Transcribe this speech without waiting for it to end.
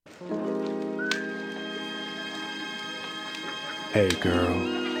Hey girl,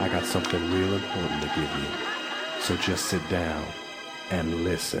 I got something real important to give you. So just sit down and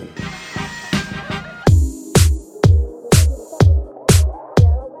listen.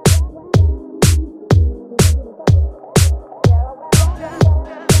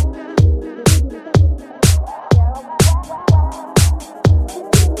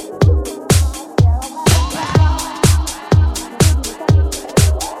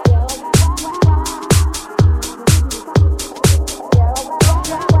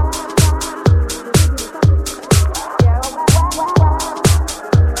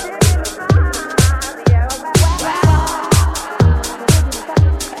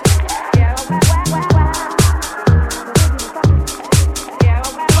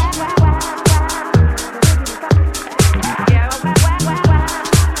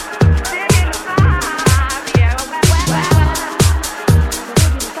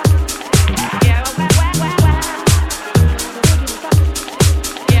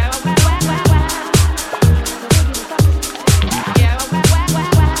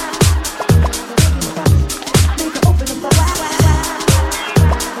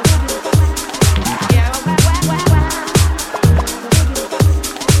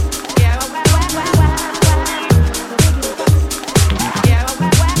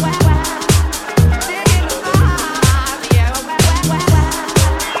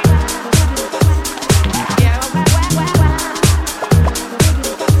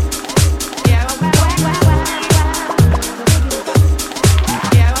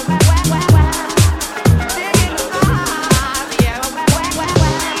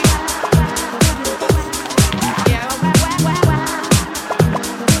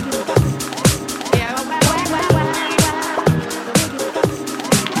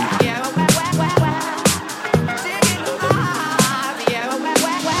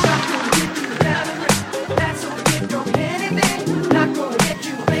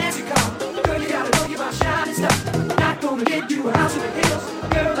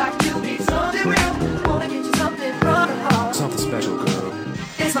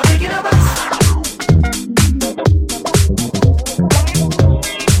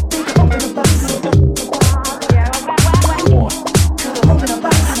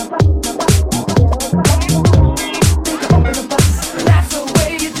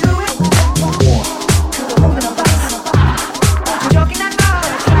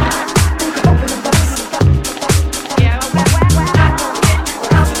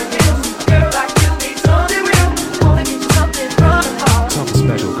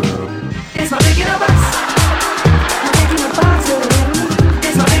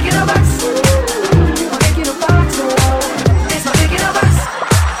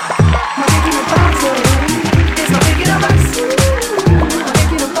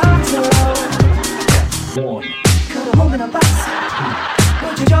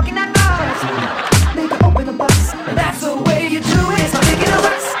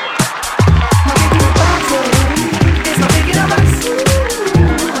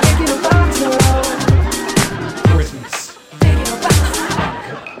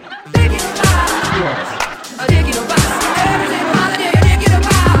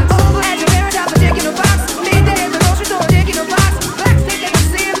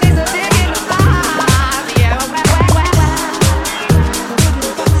 Yeah.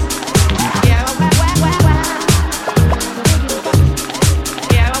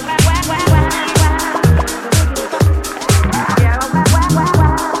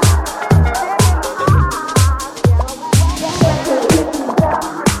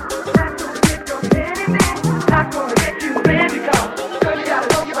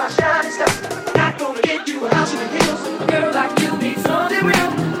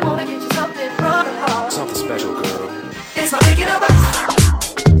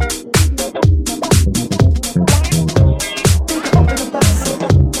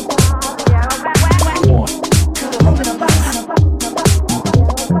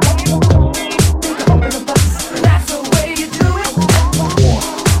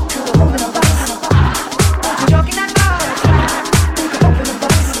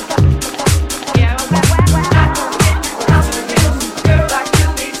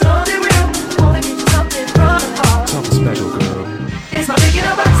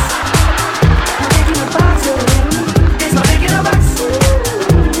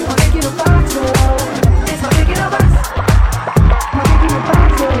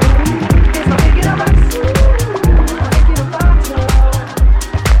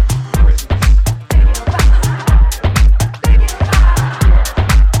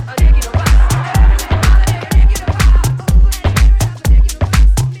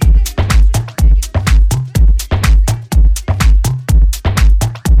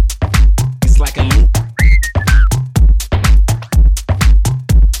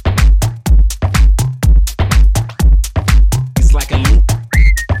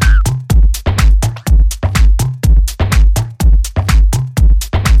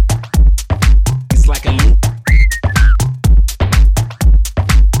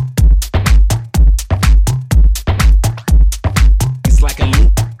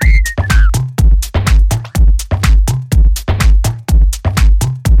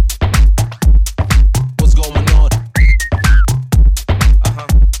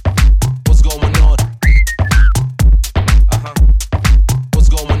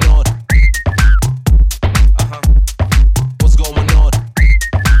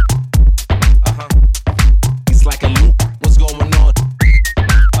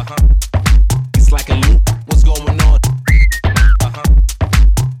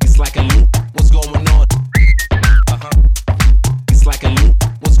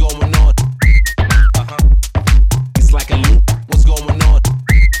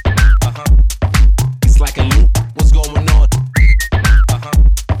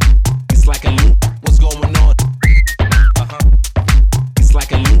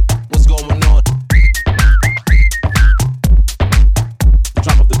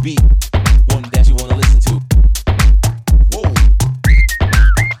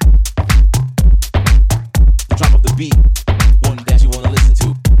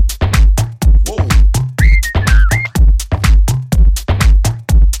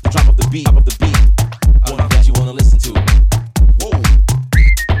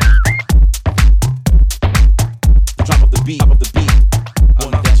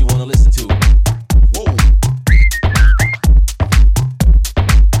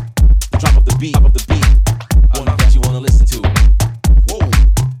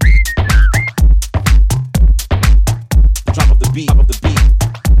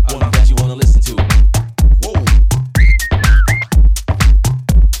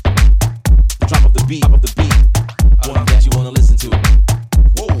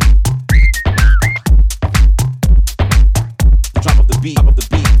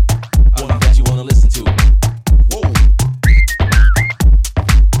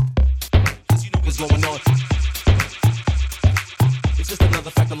 another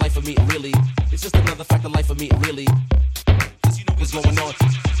fact of life for me, really. It's just another fact of life for me, really. Cause you know what's going on.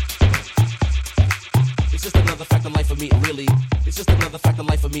 It's just another fact of life for me, really. It's just another fact of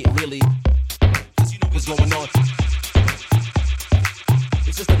life for me, really. Cause you know what's going on.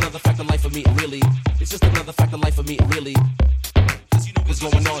 It's just another fact of life for me, really. It's just another fact of life for me, really. Cause you know what's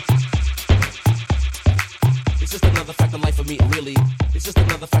going on. It's just another fact of life for me, really. It's just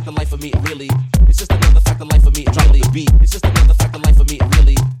another fact of life for me, really. It's just another fact of life for me, really. The beat. It's just another fact of life for me,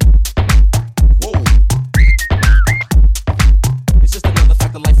 really. Whoa. It's just another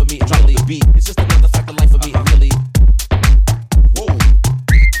fact of life for me, really. The beat. It's just another fact of life for me, really. Whoa.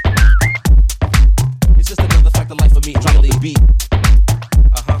 It's just another fact of life for me, really. The beat.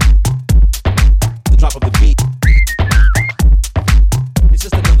 The drop of the beat. It's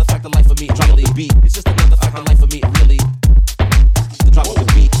just another fact of life for me, really. The beat. It's just another fact of life for me, really. The drop of the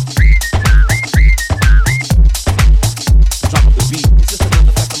beat. The drop of the beat. It's just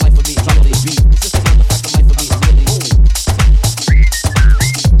another fact of life for me, really. The beat. It's just another fact of life for me, really. The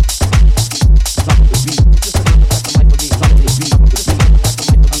drop of the beat. It's just another fact of life for me, really. The beat. It's just another fact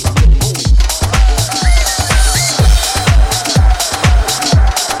of life for me, really.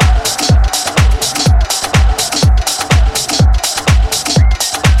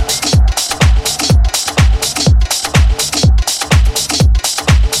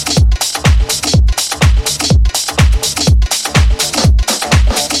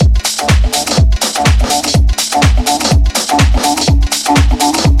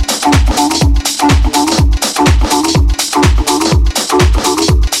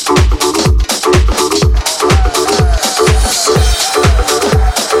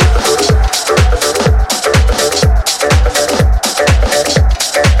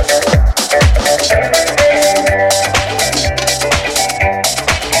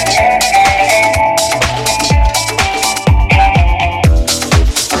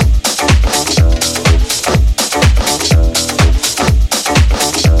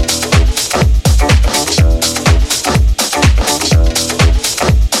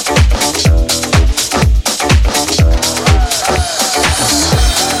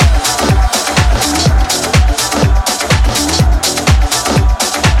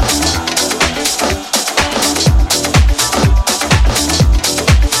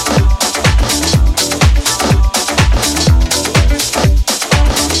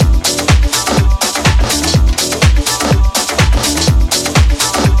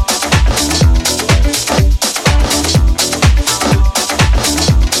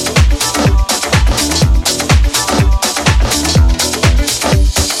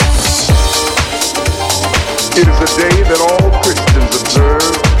 It is a day that all Christians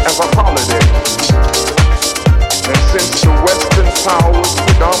observe as a holiday. And since the Western powers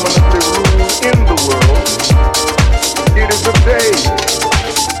predominantly rule in the world, it is a day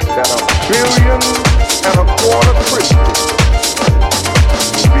that 1.25 billion Christians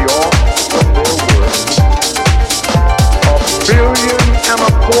will be off from their work. 1.25 billion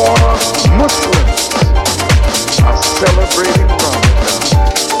Muslims are celebrating Ramadan.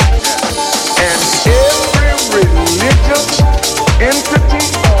 And every religious entity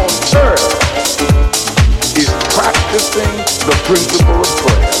on earth is practicing the principle of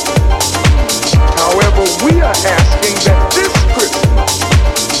prayer. However, we are asking that this Christmas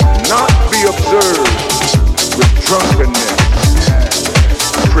not be observed with drunkenness,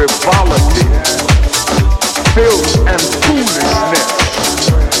 frivolity, filth, and foolishness,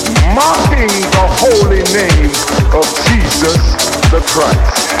 mocking the holy name of Jesus the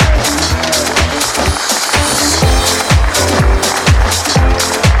Christ.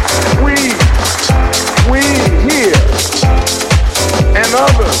 We here and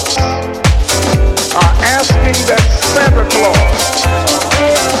others are asking that Santa Claus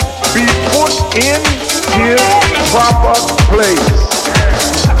be put in his proper place.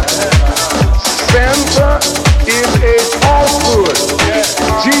 Santa is a falsehood.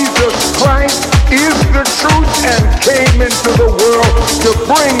 Jesus Christ is the truth and came into the world to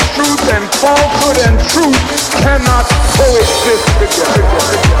bring truth, and falsehood and truth cannot coexist together.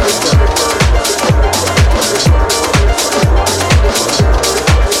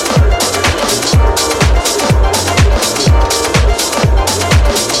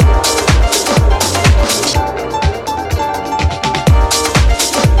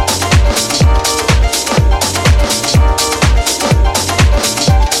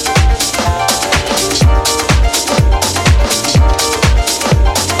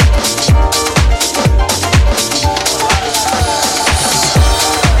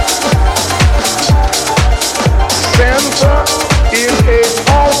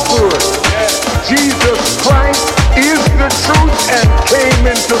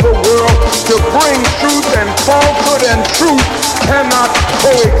 into the world to bring truth, and falsehood and truth cannot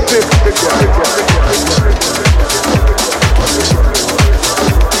coexist together.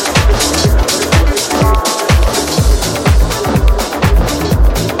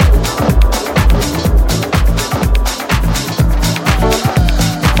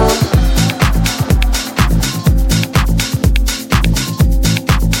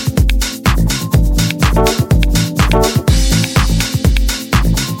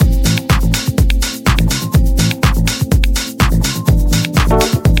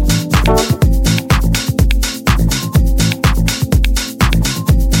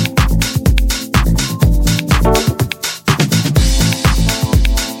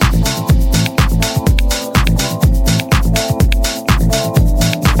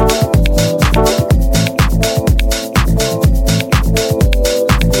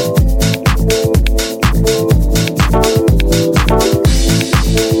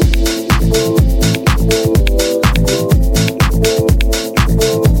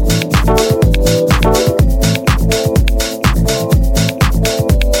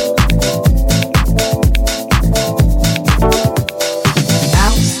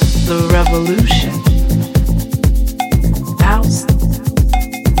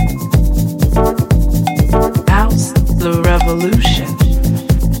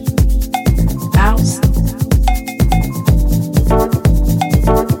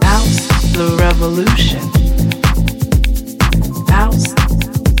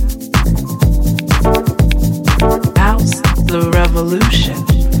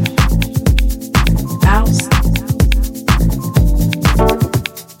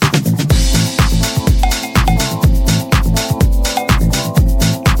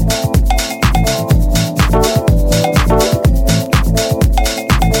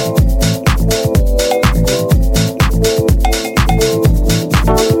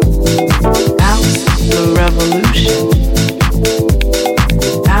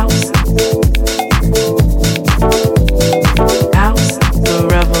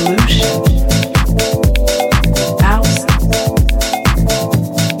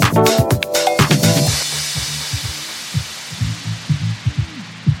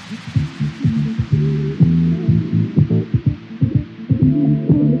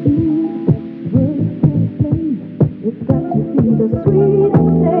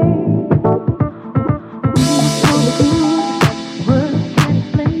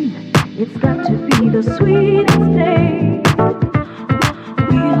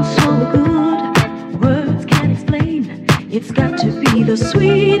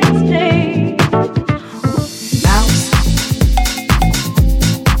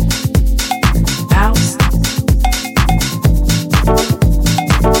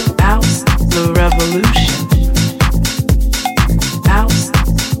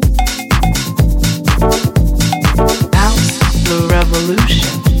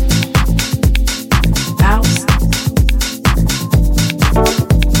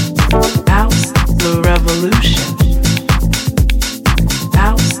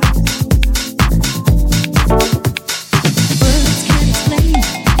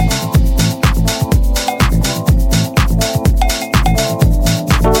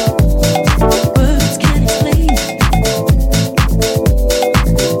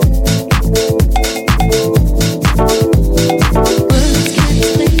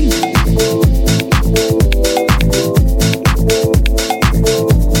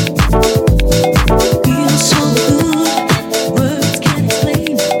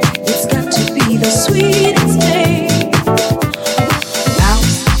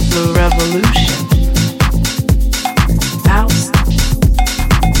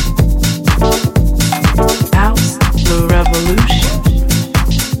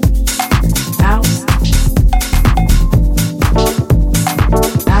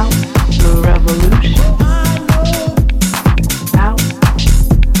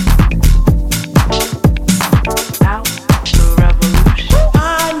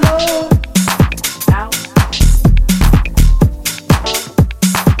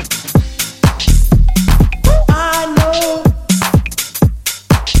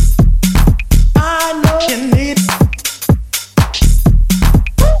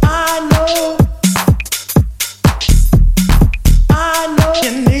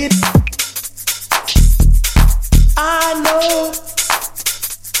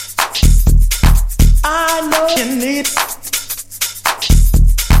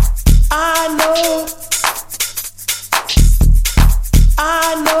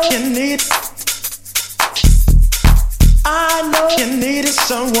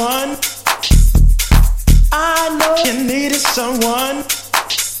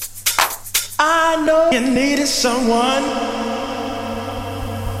 I know you needed someone.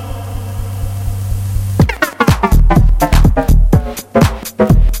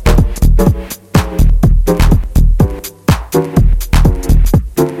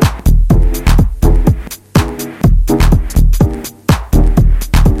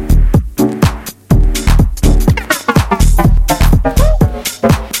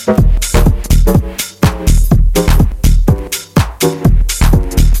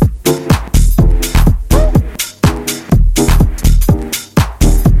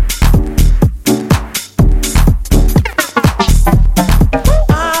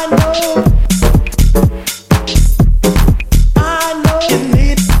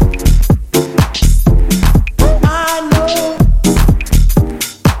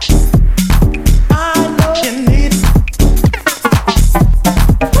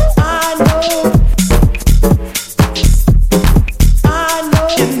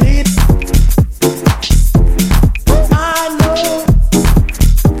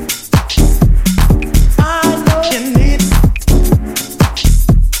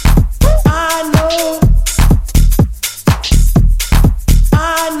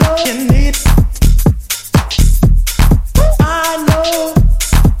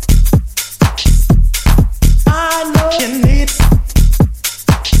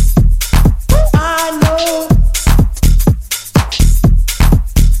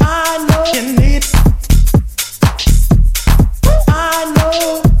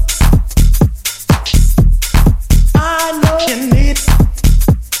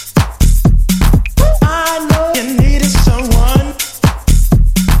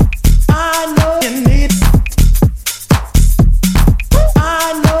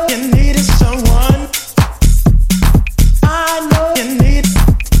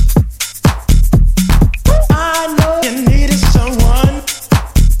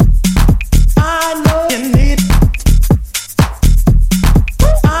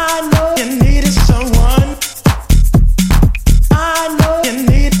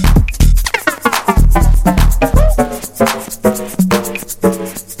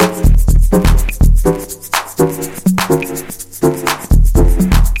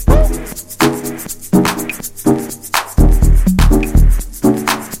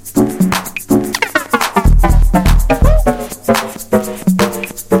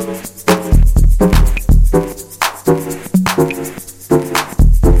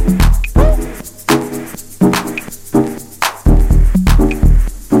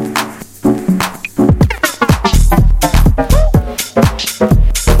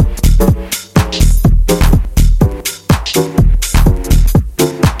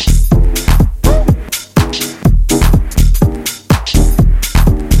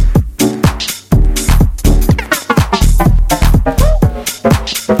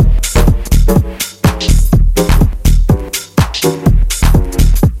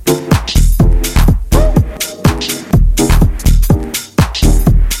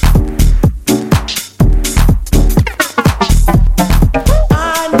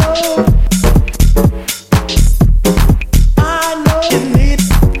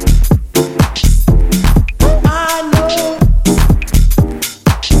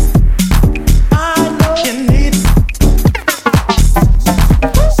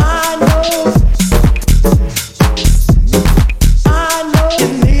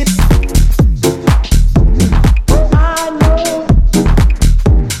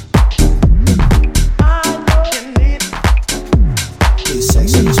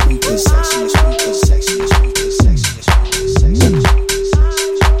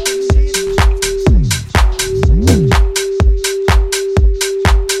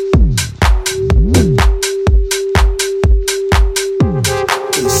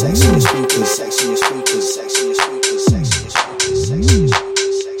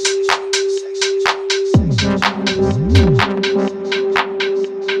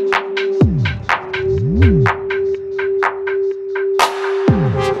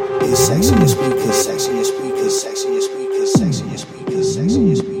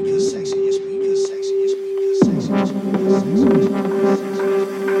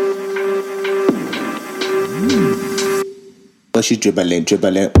 But she dribbling.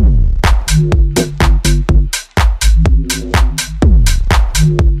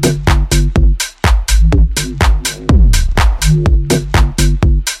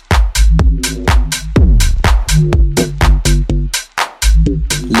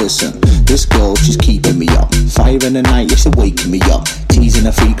 Listen, this girl, she's keeping me up. Fire in the night, yeah, she's waking me up. Teasing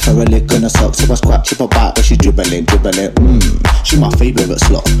a freak for a lick and a sock. So I scratch up her back but she dribbling. She my favourite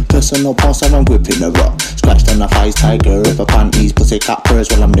slut. Personal boss and I'm gripping her up. Scratched on her thighs, tiger of her panties. Pussy cat purrs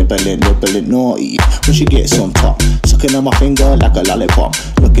while I'm nibbling naughty. When she gets on top, sucking on my finger like a lollipop.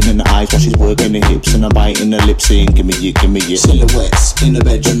 Looking in the eyes while she's working the hips, and I'm biting her lips saying give me your silhouettes in the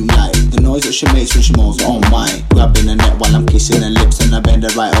bedroom light. The noise that she makes when she moans on mine. Grabbing her neck while I'm kissing her lips, and I bend her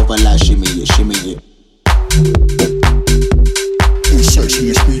right over like shimmy it. Searching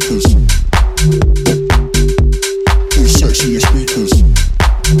your speakers. Searching your speakers.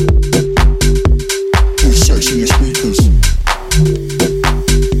 Searching your speakers.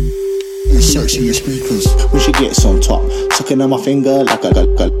 Searching your speakers. When she gets on top, sucking on my finger like a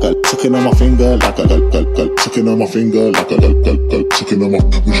sucking on my finger like a sucking on my finger like a sucking on my.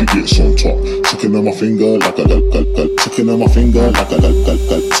 When she gets on top, sucking on my finger like a sucking on my finger like a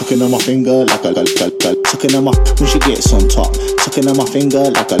sucking on my finger like a sucking on my. When she gets on top, sucking on my finger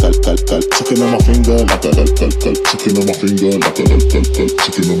like a sucking on my finger like a sucking on my finger like a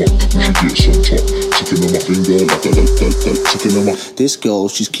sucking on my. When she gets on top, sucking on my finger like a sucking on my. This girl,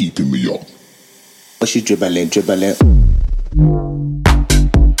 she's keeping me up. But she's dribbling.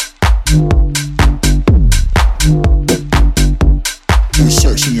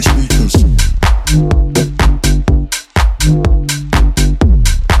 Searching your speakers.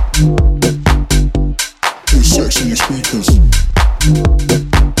 Searching your speakers.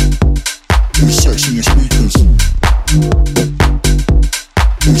 Searching your speakers.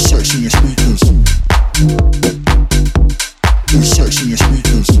 Searching your speakers. Searching your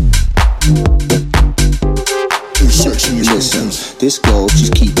speakers. Listen, this girl, she's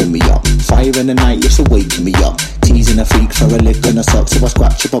keeping me up. Fire in the night, it's waking me up. Teasing a freak for a lick and a sock. So I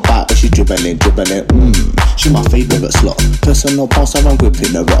scratch up her back, but she's dribbling. She my favourite slut. Personal boss, I'm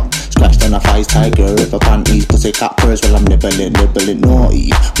gripping her up. Scratched on her thighs, tiger of her panties. Pussy cat purrs while I'm nibbling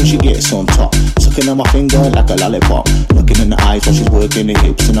naughty. When she gets on top, sucking on my finger like a lollipop. Looking in the eyes while she's working the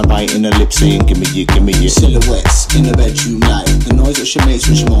hips, and I'm biting her lips saying give me your silhouettes in the bedroom light. The noise that she makes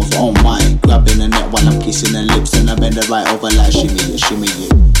when she moans on mine. Grabbing her neck while I'm kissing her lips, and I bend her right over like shimmy it.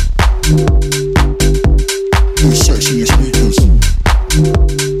 Searching your speakers.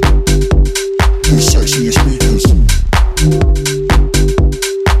 Searching your speakers.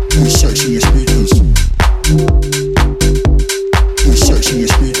 Searching your speakers. Searching your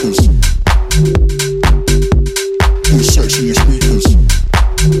speakers. Searching your speakers.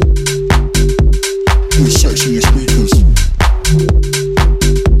 Searching your speakers.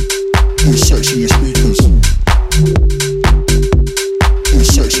 Searching your speakers.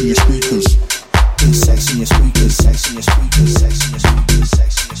 Searching your speakers. Sex in your speakers. Sex in your speakers. Sex in your speakers.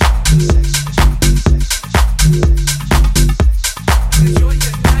 Sex in your speakers. Enjoy your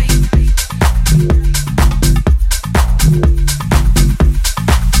night.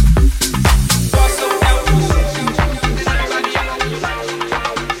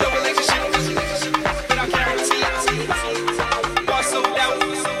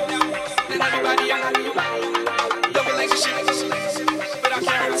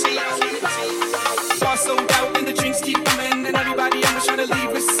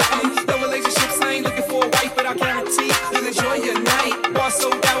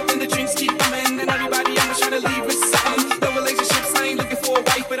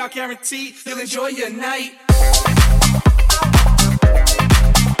 Guarantee you'll enjoy your night.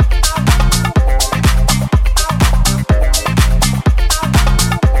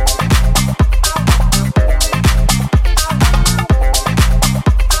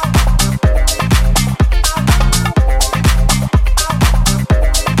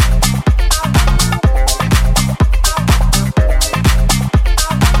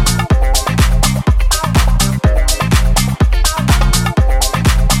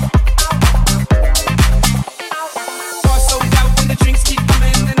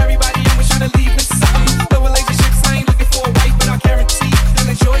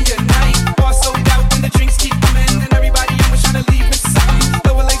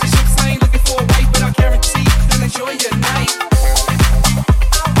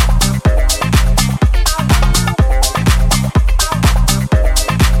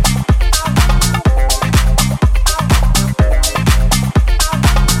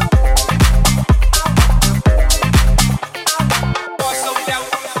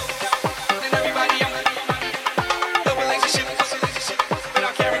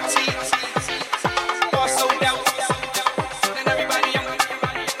 Guarantee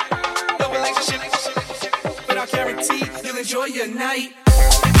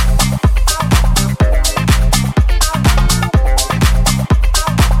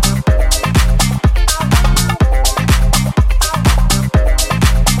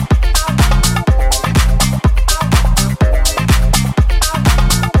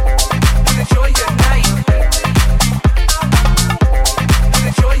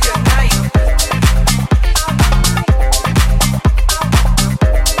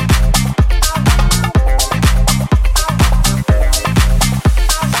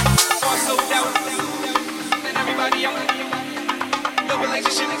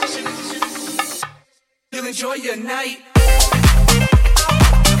You'll enjoy your night.